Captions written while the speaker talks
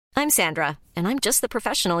I'm Sandra, and I'm just the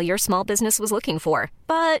professional your small business was looking for.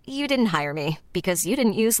 But you didn't hire me because you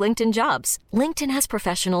didn't use LinkedIn Jobs. LinkedIn has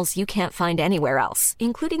professionals you can't find anywhere else,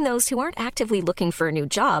 including those who aren't actively looking for a new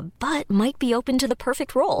job, but might be open to the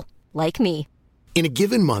perfect role, like me. In a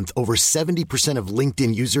given month, over 70% of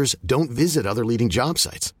LinkedIn users don't visit other leading job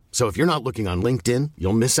sites. So if you're not looking on LinkedIn,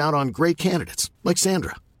 you'll miss out on great candidates like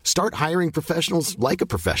Sandra. Start hiring professionals like a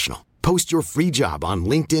professional. Post your free job on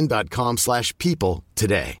linkedin.com/people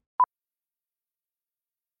today.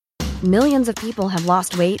 Millions of people have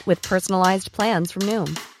lost weight with personalized plans from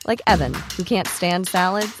Noom. Like Evan, who can't stand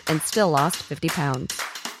salads and still lost 50 pounds.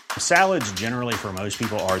 Salads generally for most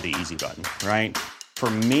people are the easy button, right? For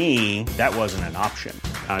me, that wasn't an option.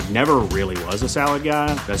 I never really was a salad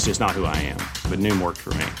guy. That's just not who I am. But Noom worked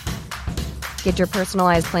for me. Get your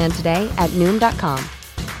personalized plan today at Noom.com.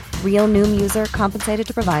 Real Noom user compensated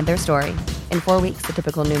to provide their story. In 4 weeks, the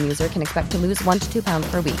typical Noom user can expect to lose 1 to 2 pounds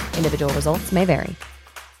per week. Individual results may vary.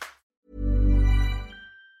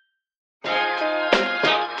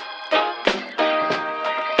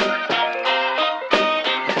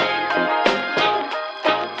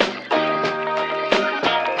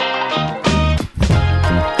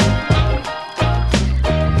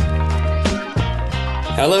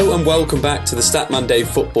 Hello and welcome back to the Statman Dave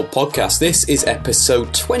Football Podcast. This is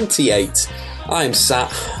episode 28. I am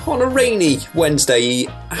sat on a rainy Wednesday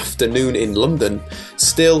afternoon in London,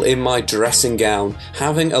 still in my dressing gown,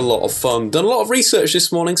 having a lot of fun. Done a lot of research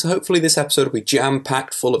this morning, so hopefully this episode will be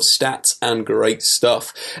jam-packed full of stats and great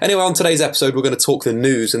stuff. Anyway, on today's episode, we're going to talk the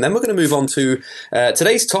news, and then we're going to move on to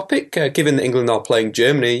today's topic. Given that England are playing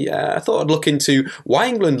Germany, I thought I'd look into why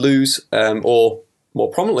England lose, or more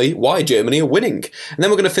prominently, why Germany are winning. And then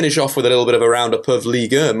we're going to finish off with a little bit of a roundup of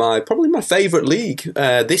Ligue 1, probably my favourite league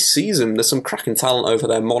this season. There's some cracking talent over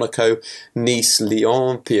there. Monaco, Nice,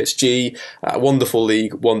 Lyon, PSG. Wonderful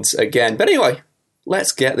league once again. But anyway,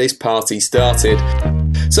 let's get this party started.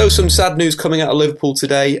 So some sad news coming out of Liverpool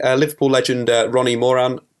today. Liverpool legend Ronnie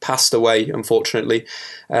Moran passed away, unfortunately.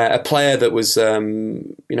 A player that was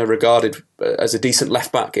regarded as a decent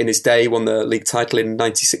left-back in his day, won the league title in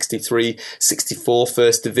 1963-64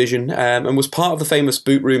 First Division, and was part of the famous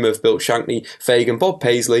boot room of Bill Shankly, Fagan, Bob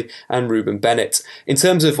Paisley and Ruben Bennett. In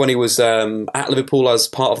terms of when he was at Liverpool as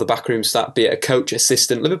part of the backroom staff, be it a coach,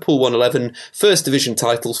 assistant, Liverpool won 11 First Division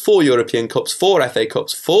titles, 4 European Cups, 4 FA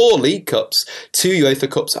Cups, 4 League Cups, 2 UEFA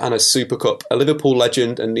Cups and a Super Cup. A Liverpool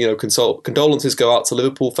legend, and condolences go out to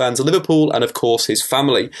Liverpool fans of Liverpool and of course his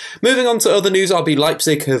family. Moving on to other news, RB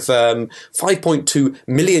Leipzig have 5.2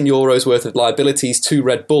 million euros worth of liabilities to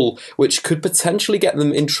Red Bull, which could potentially get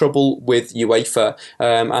them in trouble with UEFA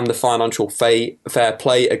and the financial fair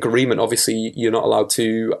play agreement. Obviously, you're not allowed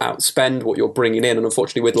to outspend what you're bringing in, and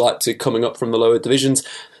unfortunately with Leipzig coming up from the lower divisions,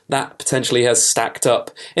 that potentially has stacked up.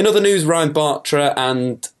 In other news, Ryan Bartra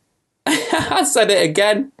and I said it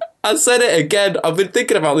again. I've been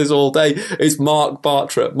thinking about this all day. It's Mark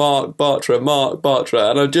Bartra,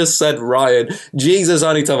 and I've just said Ryan. Jesus,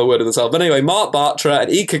 I need to have a word with myself. But anyway, Mark Bartra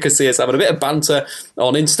and Iker Casillas having a bit of banter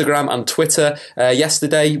on Instagram and Twitter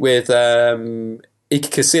yesterday with Iker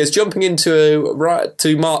Casillas jumping into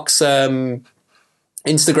Mark's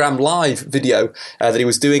Instagram live video that he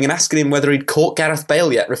was doing and asking him whether he'd caught Gareth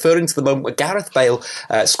Bale yet, referring to the moment where Gareth Bale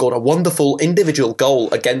scored a wonderful individual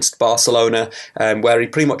goal against Barcelona, where he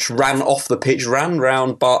pretty much ran off the pitch, ran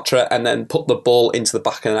round Bartra and then put the ball into the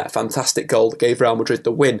back of the net. Fantastic goal that gave Real Madrid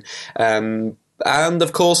the win. And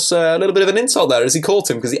of course, a little bit of an insult there as he caught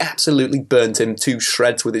him, because he absolutely burnt him to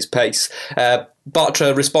shreds with his pace.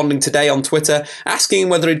 Bartra responding today on Twitter, asking him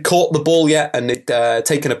whether he'd caught the ball yet and he'd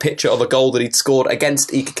taken a picture of a goal that he'd scored against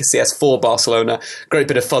Iker Casillas for Barcelona. Great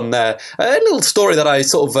bit of fun there. A little story that I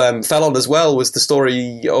sort of fell on as well was the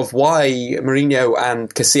story of why Mourinho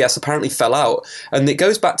and Casillas apparently fell out. And it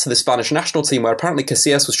goes back to the Spanish national team, where apparently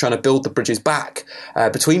Casillas was trying to build the bridges back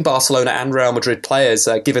between Barcelona and Real Madrid players,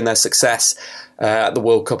 given their success at the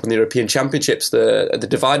World Cup and the European Championships. The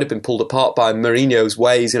divide had been pulled apart by Mourinho's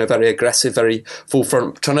ways, very aggressive, very full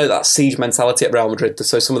front, trying to that siege mentality at Real Madrid.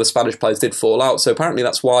 So some of the Spanish players did fall out. So apparently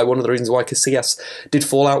that's why, one of the reasons why Casillas did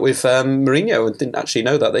fall out with Mourinho, and didn't actually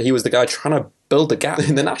know that he was the guy trying to build a gap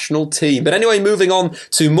in the national team. But anyway, moving on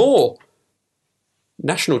to more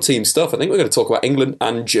national team stuff, I think we're going to talk about England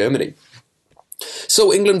and Germany.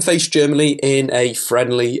 So England faced Germany in a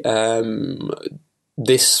friendly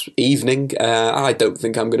this evening. I don't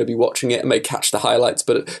think I'm going to be watching it. I may catch the highlights,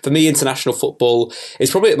 but for me, international football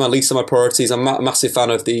is probably at my least of my priorities. I'm a massive fan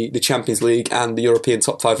of the Champions League and the European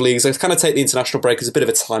top 5 leagues. I kind of take the international break as a bit of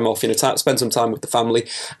a time off, spend some time with the family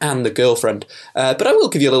and the girlfriend. But I will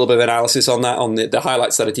give you a little bit of analysis on that, on the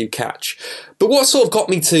highlights that I do catch. But what sort of got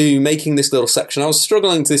me to making this little section, I was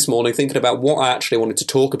struggling this morning thinking about what I actually wanted to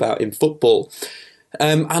talk about in football.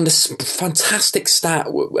 And a fantastic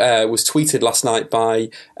stat was tweeted last night by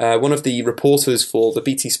one of the reporters for the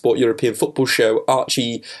BT Sport European Football Show,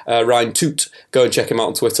 Archie Ryan Toot. Go and check him out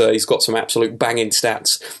on Twitter. He's got some absolute banging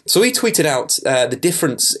stats. So he tweeted out the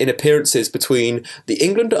difference in appearances between the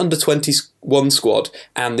England under-21 squad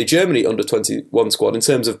and the Germany under-21 squad in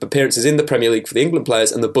terms of appearances in the Premier League for the England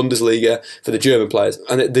players and the Bundesliga for the German players.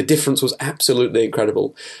 And the difference was absolutely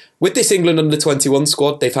incredible. With this England under-21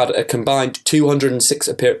 squad, they've had a combined 206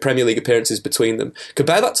 Premier League appearances between them.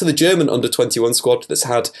 Compare that to the German under-21 squad that's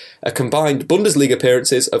had a combined Bundesliga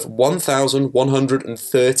appearances of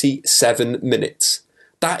 1,137 minutes.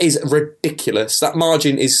 That is ridiculous. That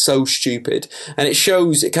margin is so stupid. And it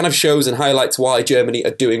kind of shows and highlights why Germany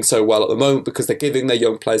are doing so well at the moment, because they're giving their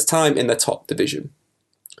young players time in their top division.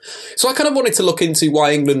 So I kind of wanted to look into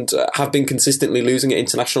why England have been consistently losing at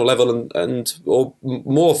international level or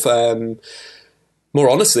more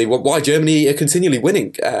honestly, why Germany are continually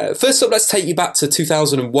winning. First up, let's take you back to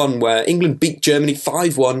 2001, where England beat Germany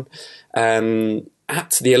 5-1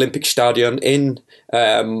 at the Olympic Stadion in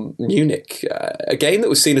Munich. A game that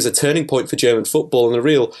was seen as a turning point for German football and a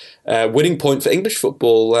real winning point for English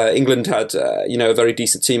football. England had a very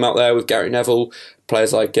decent team out there with Gary Neville,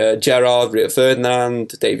 players like Gerrard, Rio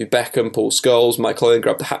Ferdinand, David Beckham, Paul Scholes, Michael Owen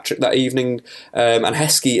grabbed the hat-trick that evening, and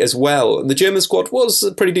Heskey as well. And the German squad was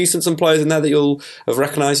pretty decent. Some players in there that you'll have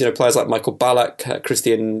recognised, players like Michael Ballack,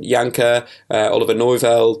 Christian Janker, Oliver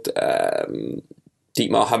Neuveld,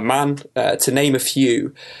 Dietmar Hamann, to name a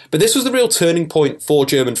few. But this was the real turning point for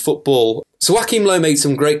German football. So Joachim Löw made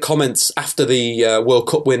some great comments after the World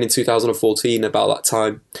Cup win in 2014 about that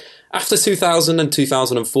time. After 2000 and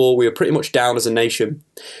 2004, we were pretty much down as a nation.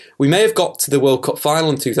 We may have got to the World Cup final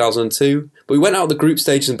in 2002, but we went out of the group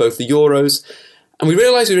stages in both the Euros, and we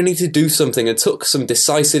realised we needed to do something and took some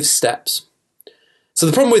decisive steps. So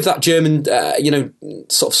the problem with that German,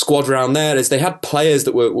 sort of squad around there is they had players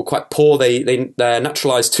that were quite poor. They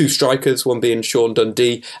naturalised 2 strikers, one being Sean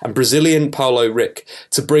Dundee and Brazilian Paulo Rick,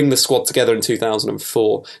 to bring the squad together in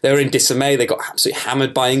 2004. They were in disarray. They got absolutely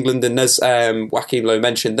hammered by England, and as Joachim Löw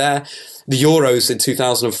mentioned there, the Euros in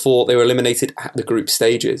 2004, they were eliminated at the group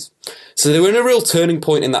stages. So they were in a real turning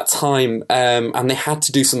point in that time, and they had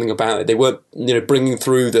to do something about it. They weren't, bringing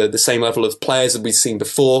through the same level of players that we'd seen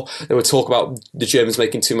before. There were talk about the Germans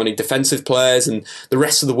making too many defensive players and the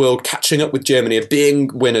rest of the world catching up with Germany and being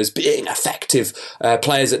winners, being effective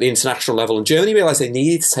players at the international level. And Germany realised they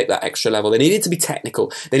needed to take that extra level. They needed to be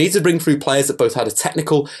technical. They needed to bring through players that both had a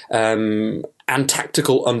technical and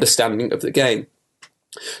tactical understanding of the game.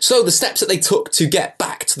 So the steps that they took to get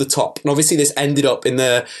back to the top, and obviously this ended up in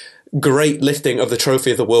the great lifting of the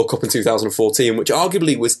trophy of the World Cup in 2014, which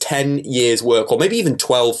arguably was 10 years' work, or maybe even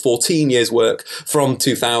 12, 14 years' work from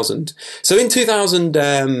 2000. So in 2000,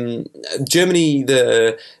 Germany,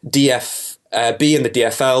 the DFB and the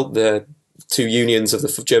DFL, the 2 unions of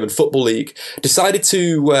the German Football League, decided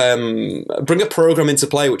to bring a programme into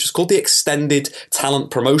play, which was called the Extended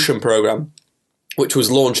Talent Promotion Programme, which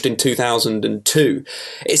was launched in 2002.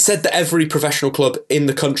 It said that every professional club in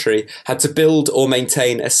the country had to build or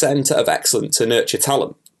maintain a centre of excellence to nurture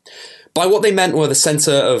talent. By what they meant were the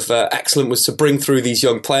centre of excellence was to bring through these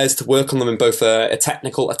young players to work on them in both a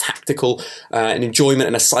technical, a tactical, an enjoyment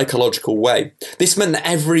and a psychological way. This meant that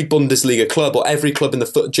every Bundesliga club or every club in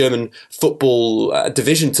the German football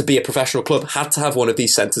division to be a professional club had to have one of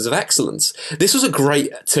these centres of excellence. This was a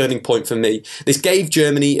great turning point for me. This gave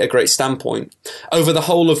Germany a great standpoint. Over the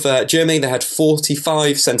whole of Germany, they had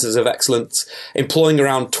 45 centres of excellence, employing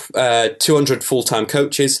around 200 full-time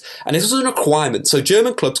coaches, and this was a requirement, so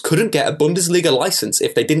German clubs couldn't get a Bundesliga licence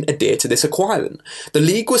if they didn't adhere to this requirement. The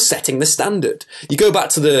league was setting the standard. You go back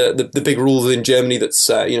to the big rules in Germany that's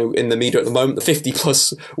in the media at the moment, the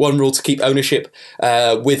 50+1 rule to keep ownership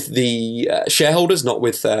with the shareholders, not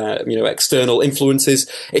with external influences.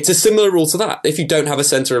 It's a similar rule to that. If you don't have a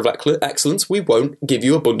centre of excellence, we won't give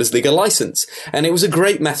you a Bundesliga licence. And it was a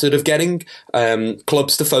great method of getting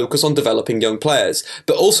clubs to focus on developing young players.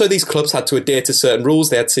 But also these clubs had to adhere to certain rules.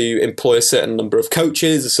 They had to employ a certain number of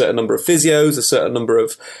coaches, a certain number of physios, a certain number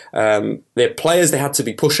of their players they had to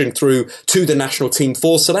be pushing through to the national team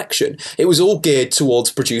for selection. It was all geared towards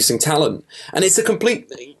producing talent. And it's a complete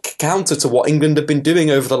counter to what England have been doing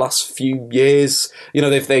over the last few years. You know,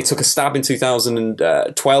 they took a stab in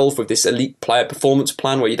 2012 with this elite player performance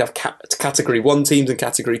plan where you'd have Category 1 teams and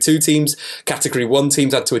Category 2 teams. Category 1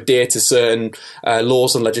 teams had to adhere to certain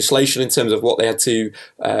laws and legislation in terms of what they had to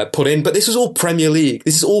put in. But this was all Premier League.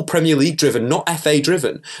 This is all Premier League driven, not FA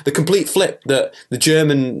driven. The complete flip that the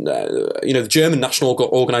German national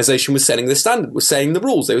organisation was setting the standard, was setting the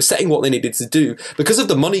rules. They were setting what they needed to do. Because of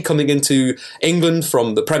the money coming into England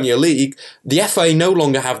from the Premier League, the FA no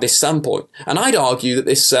longer have this standpoint. And I'd argue that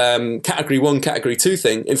this Category 1, Category 2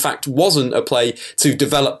 thing, in fact, wasn't a play to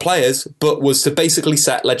develop players, but was to basically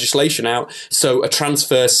set legislation out so a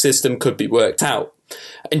transfer system could be worked out.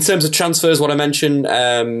 In terms of transfers, what I mentioned,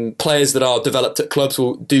 players that are developed at clubs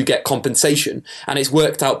do get compensation, and it's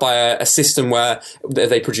worked out by a system where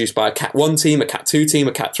they produce by a Cat 1 team, a Cat 2 team,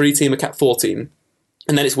 a Cat 3 team, a Cat 4 team.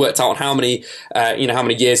 And then it's worked out on how many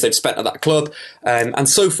years they've spent at that club, and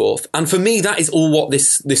so forth. And for me, that is all what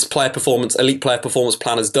this elite player performance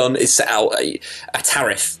plan has done, is set out a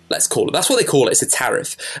tariff, let's call it. That's what they call it. It's a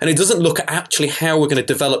tariff. And it doesn't look at actually how we're going to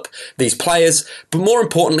develop these players, but more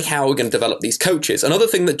importantly, how we're going to develop these coaches. Another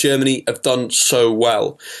thing that Germany have done so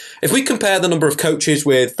well. If we compare the number of coaches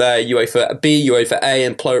with UEFA B, UEFA A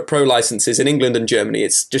and pro licenses in England and Germany,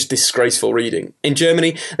 it's just disgraceful reading. In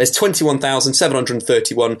Germany, there's 21,731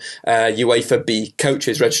 UEFA B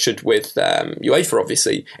coaches registered with UEFA,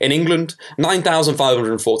 obviously. In England,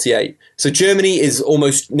 9,548. So Germany is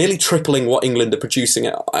almost nearly tripling what England are producing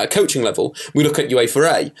at a coaching level. We look at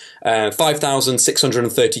UEFA A,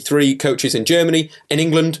 5,633 coaches in Germany. In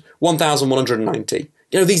England, 1,190.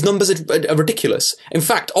 You know, these numbers are ridiculous. In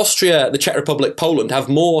fact, Austria, the Czech Republic, Poland have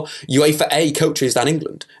more UEFA A coaches than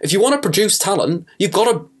England. If you want to produce talent, you've got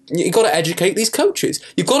to educate these coaches.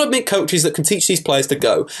 You've got to make coaches that can teach these players to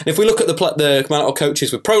go. And if we look at the amount of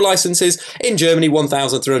coaches with pro licenses, in Germany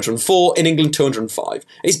 1,304, in England 205.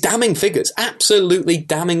 It's damning figures, absolutely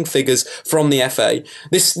damning figures from the FA.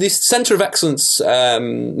 This centre of excellence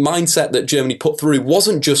mindset that Germany put through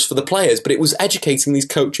wasn't just for the players, but it was educating these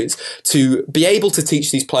coaches to be able to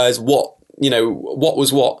teach these players what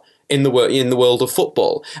was what in the world of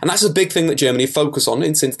football. And that's a big thing that Germany focus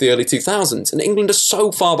on since the early 2000s. And England are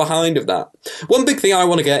so far behind of that. One big thing I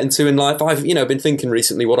want to get into in life, I've been thinking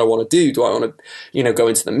recently what I want to do. Do I want to go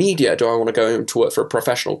into the media? Do I want to go into work for a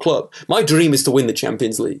professional club? My dream is to win the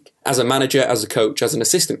Champions League as a manager, as a coach, as an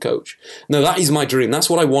assistant coach. No, that is my dream. That's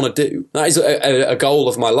what I want to do. That is a goal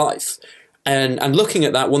of my life. And looking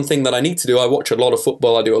at that, one thing that I need to do, I watch a lot of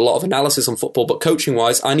football, I do a lot of analysis on football, but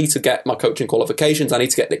coaching-wise, I need to get my coaching qualifications, I need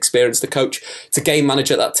to get the experience to coach, to game manage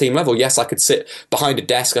at that team level. Yes, I could sit behind a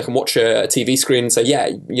desk, I can watch a TV screen and say,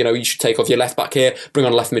 you should take off your left back here, bring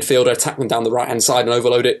on a left midfielder, attack them down the right-hand side and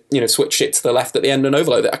overload it, switch it to the left at the end and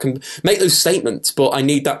overload it. I can make those statements, but I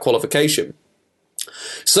need that qualification.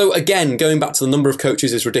 So again, going back to the number of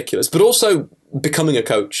coaches is ridiculous, but also becoming a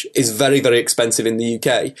coach is very, very expensive in the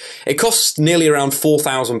UK. It costs nearly around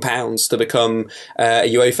 £4,000 to become a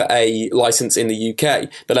UEFA A licence in the UK.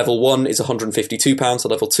 The level 1 is £152, the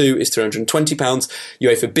level 2 is £320,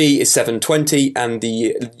 UEFA B is £720, and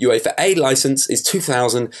the UEFA A licence is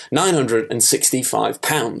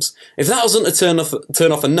 £2,965. If that wasn't a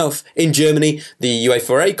turn off enough, in Germany, the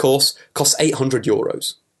UEFA A course costs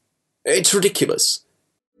 €800. It's ridiculous.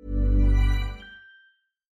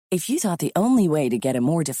 If you thought the only way to get a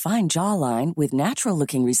more defined jawline with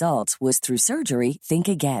natural-looking results was through surgery, think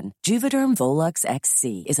again. Juvederm Volux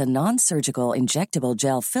XC is a non-surgical injectable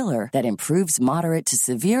gel filler that improves moderate to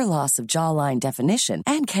severe loss of jawline definition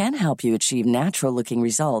and can help you achieve natural-looking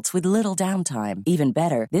results with little downtime. Even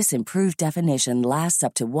better, this improved definition lasts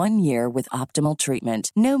up to 1 year with optimal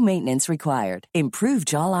treatment. No maintenance required. Improve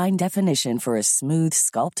jawline definition for a smooth,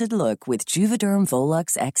 sculpted look with Juvederm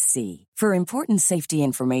Volux XC. For important safety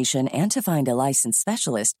information and to find a licensed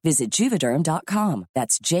specialist, visit Juvederm.com.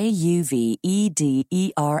 That's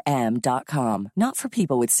JUVEDERM.com. Not for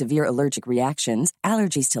people with severe allergic reactions,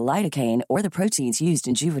 allergies to lidocaine, or the proteins used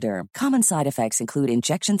in Juvederm. Common side effects include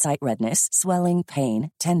injection site redness, swelling,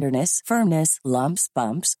 pain, tenderness, firmness, lumps,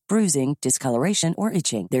 bumps, bruising, discoloration, or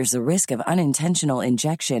itching. There's a risk of unintentional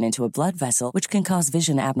injection into a blood vessel, which can cause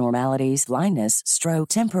vision abnormalities, blindness, stroke,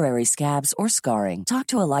 temporary scabs, or scarring. Talk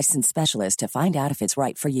to a licensed specialist to find out if it's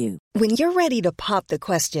right for you. When you're ready to pop the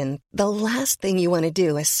question, the last thing you want to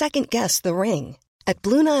do is second-guess the ring. At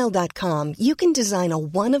BlueNile.com, you can design a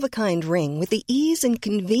one-of-a-kind ring with the ease and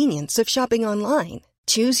convenience of shopping online.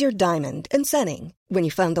 Choose your diamond and setting. When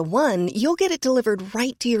you find the one, you'll get it delivered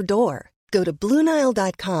right to your door. Go to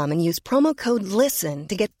BlueNile.com and use promo code LISTEN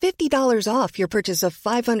to get $50 off your purchase of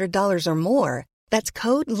 $500 or more. That's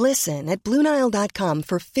code LISTEN at BlueNile.com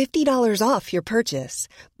for $50 off your purchase.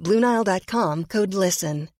 BlueNile.com, code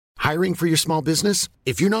LISTEN. Hiring for your small business?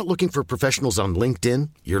 If you're not looking for professionals on LinkedIn,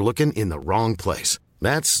 you're looking in the wrong place.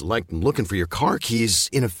 That's like looking for your car keys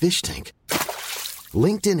in a fish tank.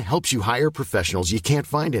 LinkedIn helps you hire professionals you can't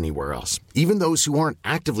find anywhere else, even those who aren't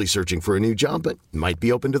actively searching for a new job but might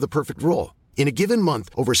be open to the perfect role. In a given month,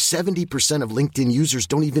 over 70% of LinkedIn users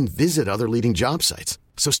don't even visit other leading job sites.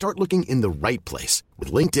 So start looking in the right place.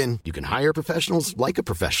 With LinkedIn, you can hire professionals like a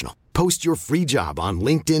professional. Post your free job on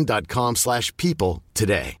linkedin.com/people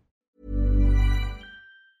today.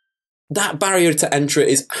 That barrier to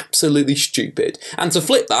entry is absolutely stupid. And to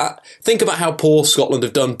flip that, think about how poor Scotland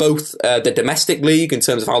have done both the domestic league in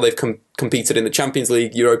terms of how they've competed in the Champions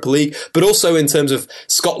League, Europa League, but also in terms of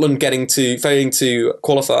Scotland failing to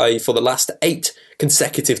qualify for the last 8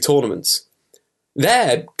 consecutive tournaments.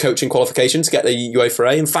 Their coaching qualification to get the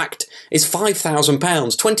UEFA A, in fact, is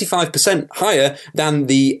 £5,000, 25% higher than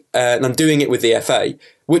doing it with the FA,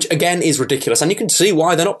 which again is ridiculous. And you can see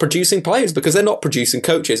why they're not producing players, because they're not producing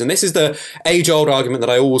coaches. And this is the age-old argument that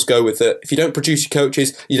I always go with, that if you don't produce your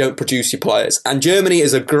coaches, you don't produce your players. And Germany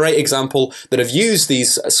is a great example that have used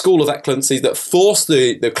these school of excellencies that force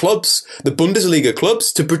the clubs, the Bundesliga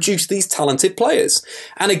clubs, to produce these talented players.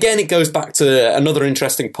 And again, it goes back to another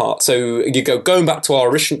interesting part. So you going back to our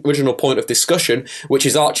original point of discussion, which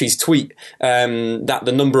is Archie's tweet, that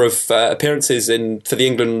the number of appearances for the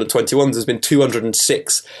England under-21s has been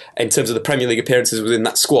 206 in terms of the Premier League appearances within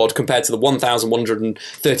that squad, compared to the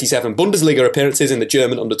 1,137 Bundesliga appearances in the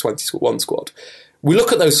German under-21 squad. We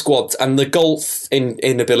look at those squads and the gulf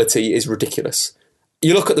in ability is ridiculous.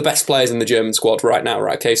 You look at the best players in the German squad right now,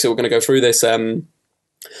 right? Okay, so we're going to go through this.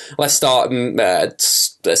 Let's start at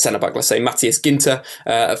centre-back, let's say Matthias Ginter.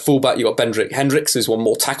 At full-back, you've got Benedikt Hendricks, who's won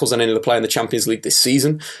more tackles than any other player in the Champions League this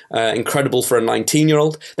season. Incredible for a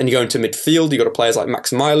 19-year-old. Then you go into midfield, you've got players like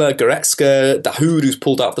Max Meiler, Goretzka, Dahoud, who's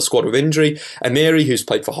pulled out of the squad with injury, Amiri, who's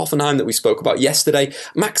played for Hoffenheim, that we spoke about yesterday,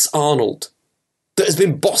 Max Arnold, that has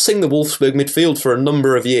been bossing the Wolfsburg midfield for a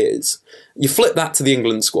number of years. You flip that to the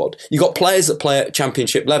England squad. You've got players that play at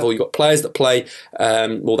championship level. You've got players that play,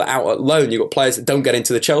 they're out at loan. You've got players that don't get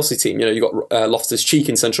into the Chelsea team. You know, you've got Loftus-Cheek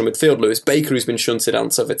in central midfield, Lewis Baker, who's been shunted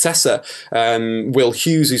out to Vitesse, Will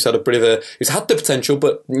Hughes, who's had who's had the potential,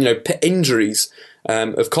 but, injuries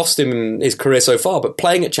have cost him his career so far, but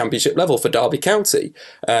playing at championship level for Derby County.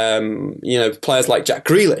 Players like Jack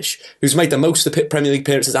Grealish, who's made the most of the Premier League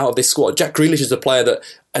appearances out of this squad. Jack Grealish is a player that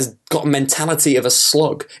has got a mentality of a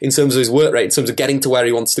slug in terms of his work rate, in terms of getting to where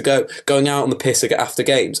he wants to go, going out on the piss after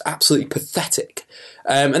games. Absolutely pathetic.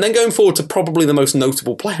 And then going forward to probably the most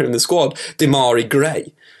notable player in the squad, Demarai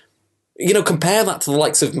Gray. Compare that to the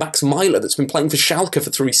likes of Max Meiler, that's been playing for Schalke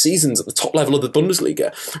for 3 seasons at the top level of the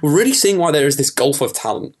Bundesliga. We're really seeing why there is this gulf of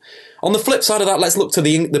talent. On the flip side of that, let's look to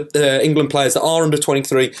the England players that are under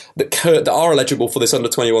 23, that are eligible for this under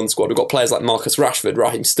 21 squad. We've got players like Marcus Rashford,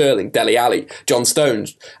 Raheem Sterling, Dele Alli, John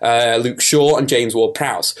Stones, Luke Shaw and James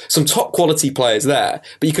Ward-Prowse. Some top quality players there.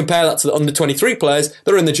 But you compare that to the under 23 players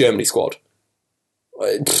that are in the Germany squad.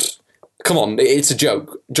 Come on, it's a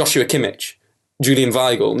joke. Joshua Kimmich, Julian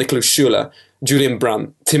Weigl, Nicolas Schüller, Julian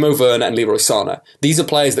Brandt, Timo Werner and Leroy Sané. These are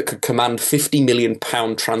players that could command £50 million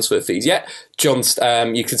transfer fees. Yeah,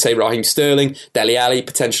 you could say Raheem Sterling, Dele Alli,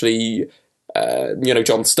 potentially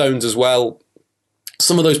John Stones as well.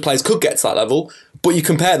 Some of those players could get to that level, but you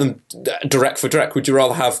compare them direct for direct. Would you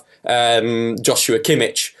rather have Joshua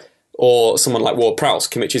Kimmich or someone like Ward-Prowse?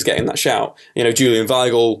 Kimmich is getting that shout. Julian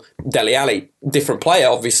Weigl, Dele Alli, different player,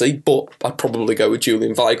 obviously, but I'd probably go with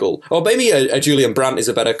Julian Weigl. Or maybe a Julian Brandt is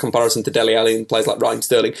a better comparison to Dele Alli and players like Raheem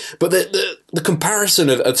Sterling. But the comparison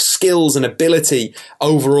of skills and ability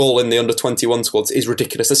overall in the under-21 squads is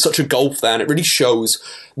ridiculous. There's such a gulf there, and it really shows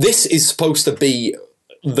this is supposed to be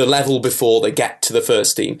the level before they get to the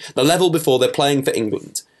first team, the level before they're playing for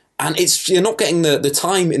England. And you're not getting the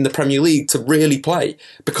time in the Premier League to really play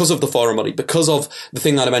because of the foreign money, because of the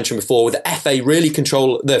thing that I mentioned before, with the FA really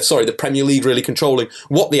the Premier League really controlling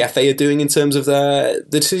what the FA are doing in terms of the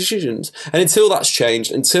decisions. And until that's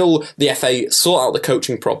changed, until the FA sort out the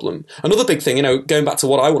coaching problem, another big thing, going back to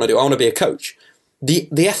what I want to do, I want to be a coach.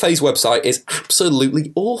 The FA's website is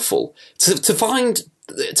absolutely awful. To find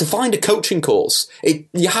a coaching course,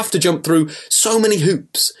 you have to jump through so many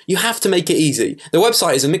hoops. You have to make it easy. The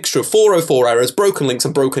website is a mixture of 404 errors, broken links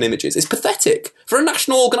and broken images. It's pathetic for a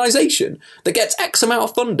national organisation that gets X amount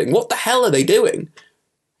of funding. What the hell are they doing?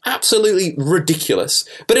 Absolutely ridiculous.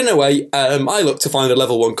 But in a way, I look to find a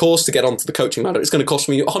level 1 course to get onto the coaching ladder. It's going to cost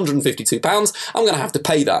me £152. I'm going to have to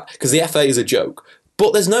pay that because the FA is a joke.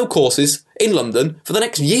 but there's no courses in London for the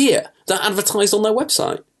next year that are advertised on their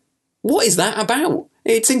website. What is that about?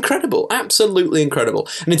 It's incredible, absolutely incredible.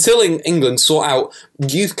 And until England sort out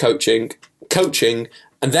youth coaching,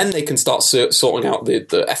 and then they can start sorting out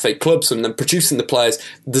the FA clubs and then producing the players,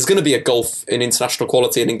 there's going to be a gulf in international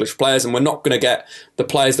quality in English players, and we're not going to get the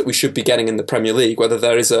players that we should be getting in the Premier League. Whether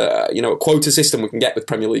there is a quota system we can get with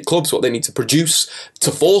Premier League clubs, what they need to produce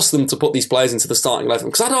to force them to put these players into the starting 11.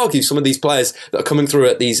 Because I'd argue some of these players that are coming through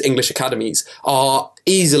at these English academies are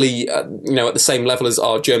easily at the same level as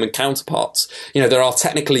our German counterparts. There are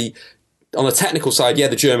technically, on the technical side,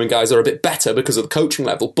 the German guys are a bit better because of the coaching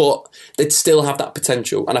level, but they'd still have that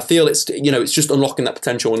potential. And I feel it's just unlocking that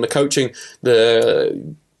potential, and the coaching,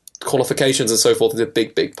 the qualifications and so forth is a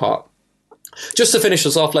big, big part. Just to finish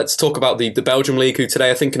us off, let's talk about the Belgium League, who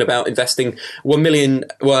today are thinking about investing €1 million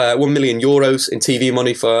in TV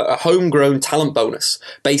money for a homegrown talent bonus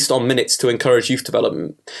based on minutes to encourage youth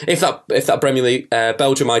development. If that Premier League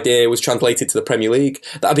Belgium idea was translated to the Premier League,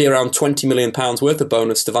 that'd be around £20 million worth of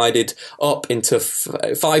bonus divided up into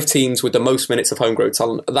 5 teams with the most minutes of homegrown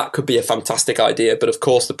talent. That could be a fantastic idea, but of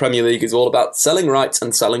course the Premier League is all about selling rights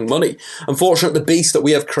and selling money. Unfortunately, the beast that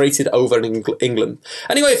we have created over in England.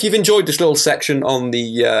 Anyway, if you've enjoyed this little section on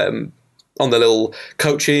the little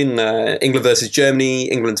coaching, England versus Germany,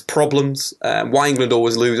 England's problems, why England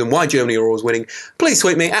always lose and why Germany are always winning, please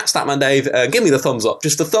tweet me at StatmanDave. Give me the thumbs up,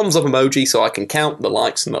 just the thumbs up emoji, so I can count the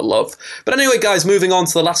likes and the love. But anyway, guys, moving on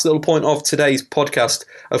to the last little point of today's podcast.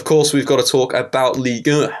 Of course, we've got to talk about Ligue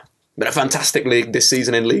 1. Been a fantastic league this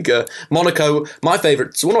season in Liga. Monaco, one of my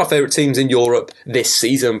favourite teams in Europe this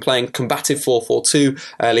season, playing combative 4-4-2.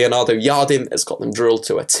 Leonardo Jardim has got them drilled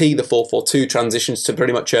to a T. The 4-4-2 transitions to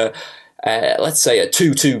pretty much a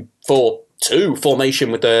 2-2-4-2 formation,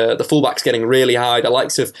 with the fullbacks getting really high. The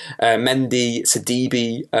likes of Mendy,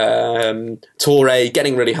 Sidibe, Toure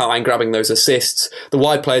getting really high and grabbing those assists. The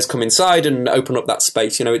wide players come inside and open up that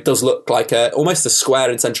space. It does look like almost a square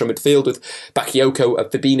in central midfield, with Bakayoko and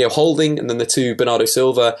Fabinho holding, and then the two, Bernardo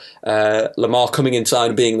Silva, Lamar, coming inside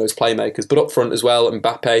and being those playmakers. But up front as well,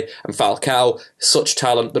 Mbappe and Falcao, such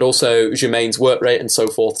talent, but also Jermaine's work rate and so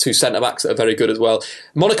forth. 2 centre-backs that are very good as well.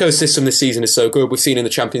 Monaco's system this season is so good. We've seen in the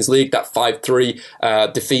Champions League that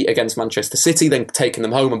 5-3 defeat against Manchester City, then taking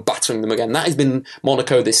them home and battering them again. That has been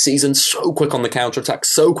Monaco this season. So quick on the counter-attack,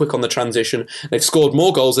 so quick on the transition. They've scored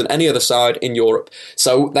more goals than any other side in Europe.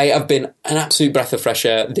 So they have been an absolute breath of fresh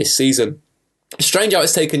air this season. Strange how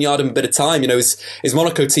it's taken Jardim a bit of time. His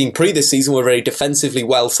Monaco team pre this season were a very defensively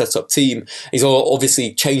well set up team. He's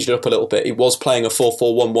obviously changed it up a little bit. He was playing a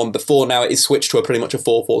 4-4-1-1 before. Now it is switched to a pretty much a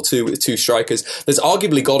 4-4-2 with 2 strikers. There's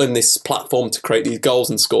arguably got him this platform to create these goals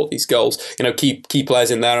and score these goals. Key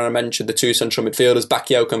players in there, and I mentioned the 2 central midfielders,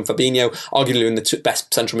 Bakayoko and Fabinho, arguably in the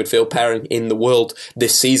best central midfield pairing in the world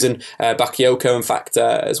this season. Bakayoko, in fact,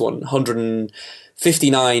 has won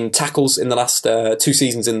 159 tackles in the last 2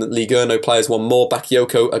 seasons in the Ligue 1. No players won more.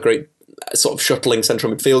 Bakayoko, a great sort of shuttling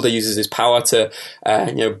central midfielder, uses his power to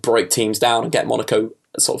break teams down and get Monaco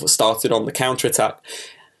sort of started on the counter-attack.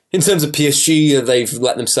 In terms of PSG, they've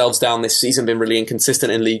let themselves down this season, been really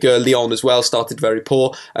inconsistent in Ligue 1. Lyon as well started very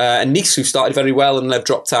poor. And Nice, who started very well, and they've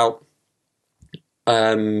dropped out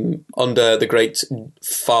under the great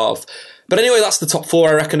Favre. But anyway, that's the top 4.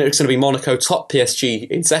 I reckon it's going to be Monaco top, PSG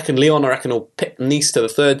in second. Lyon, I reckon, will pick Nice to the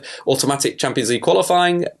 3rd automatic Champions League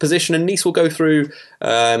qualifying position, and Nice will go through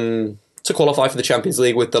to qualify for the Champions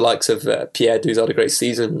League with the likes of Pierre, who's had a great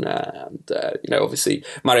season, and obviously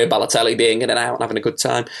Mario Balotelli being in and out and having a good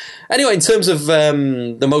time. Anyway, in terms of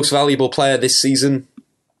the most valuable player this season,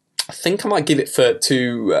 I think I might give it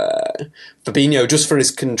to Fabinho, just for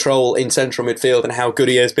his control in central midfield and how good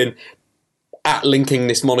he has been at linking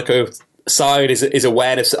this Monaco side, his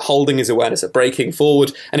awareness at holding, his awareness at breaking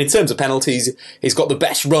forward. And in terms of penalties, he's got the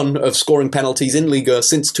best run of scoring penalties in Liga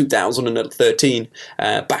since 2013.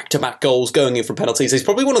 Back-to-back goals going in from penalties. He's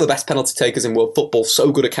probably one of the best penalty takers in world football,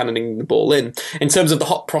 so good at cannoning the ball in. In terms of the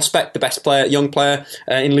hot prospect, the best player, young player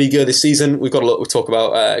in Liga this season, we'll talk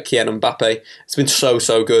about Kylian Mbappe. It's been so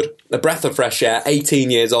good. A breath of fresh air,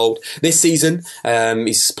 18 years old. This season,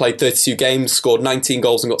 he's played 32 games, scored 19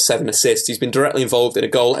 goals and got 7 assists. He's been directly involved in a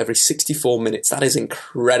goal every 64 minutes. That is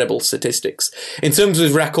incredible statistics. In terms of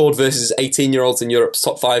his record versus 18-year-olds in Europe's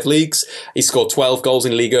top 5 leagues, he scored 12 goals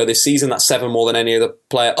in Liga this season. That's 7 more than any other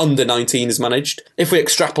player under 19 has managed. If we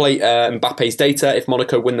extrapolate Mbappe's data, if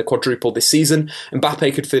Monaco win the quadruple this season,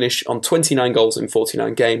 Mbappe could finish on 29 goals in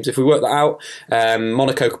 49 games. If we work that out,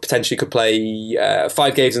 Monaco potentially could play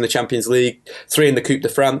 5 games in the Champions League, 3 in the Coupe de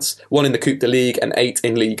France, 1 in the Coupe de Ligue, and 8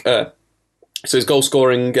 in Ligue 1. So his goal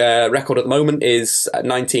scoring record at the moment is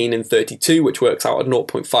 19 in 32, which works out at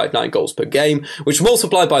 0.59 goals per game, which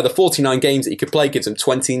multiplied by the 49 games that he could play gives him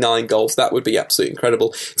 29 goals. That would be absolutely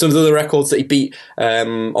incredible. In terms of the records that he beat,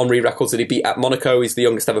 Henry records that he beat at Monaco, he's the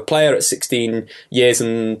youngest ever player at 16 years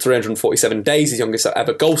and 347 days. He's youngest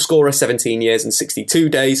ever goal scorer, 17 years and 62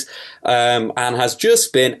 days, and has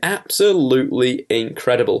just been absolutely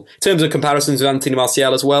incredible. In terms of comparisons with Anthony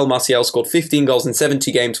Martial as well, Martial scored 15 goals in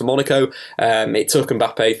 70 games for Monaco. It took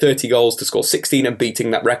Mbappe 30 goals to score 16 and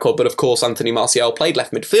beating that record. But of course, Anthony Martial played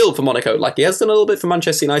left midfield for Monaco, like he has done a little bit for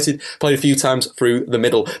Manchester United, played a few times through the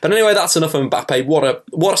middle. But anyway, that's enough of Mbappe. What a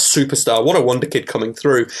superstar, what a wonder kid coming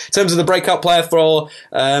through. In terms of the breakout player for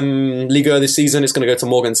Liga this season, it's going to go to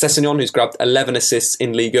Morgan Sessegnon, who's grabbed 11 assists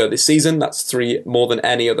in Liga this season. That's 3 more than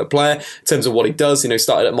any other player. In terms of what he does,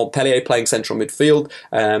 started at Montpellier playing central midfield,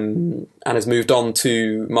 and has moved on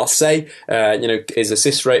to Marseille. His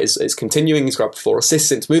assist rate is continuing. He's grabbed 4 assists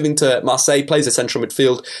since moving to Marseille, plays a central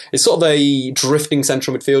midfield. Is sort of a drifting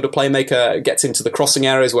central midfielder, playmaker, gets into the crossing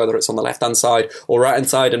areas, whether it's on the left-hand side or right-hand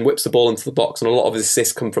side, and whips the ball into the box, and a lot of his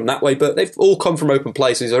assists come from that way, but they've all come from open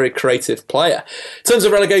play, so he's a very creative player. In terms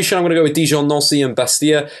of relegation, I'm going to go with Dijon, Nancy and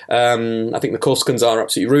Bastia. I think the Corsicans are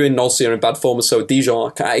absolutely ruined. Nancy are in bad form, so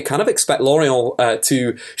Dijon, I kind of expect Lorient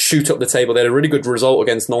to shoot up the table. They had a really good result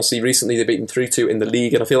against Nancy recently. They beat them 3-2 in the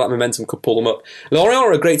league, and I feel like momentum could pull them up. Lorient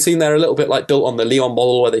are a great team. They're a little bit like built on the Lyon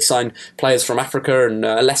model, where they sign players from Africa and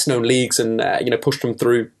less known leagues and push them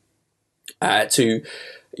through to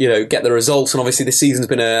get the results. And obviously this season's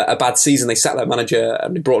been a bad season. They sacked their manager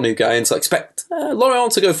and they brought a new guy in, so I expect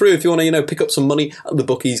Lorient to go through. If you want to pick up some money at the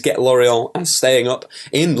bookies, get Lorient and staying up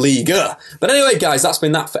in Liga. But anyway, guys, that's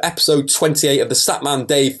been that for episode 28 of the Statman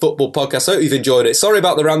Dave Football Podcast. I hope you've enjoyed it. Sorry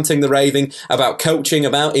about the ranting, the raving about coaching,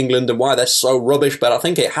 about England and why they're so rubbish, but I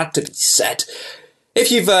think it had to be said. If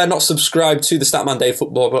you've not subscribed to the Statman Dave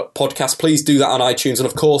Football Podcast, please do that on iTunes. And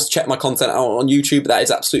of course, check my content out on YouTube. That is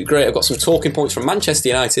absolutely great. I've got some talking points from Manchester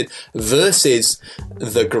United versus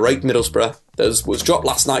the Great Middlesbrough. That was dropped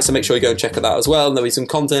last night, so make sure you go and check it out as well. And there'll be some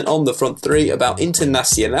content on the front 3 about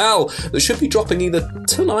Internacional that should be dropping either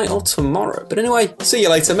tonight or tomorrow. But anyway, see you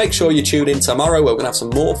later. Make sure you tune in tomorrow where we're going to have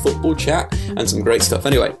some more football chat and some great stuff.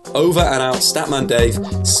 Anyway, over and out. Statman Dave.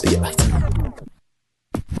 See you later.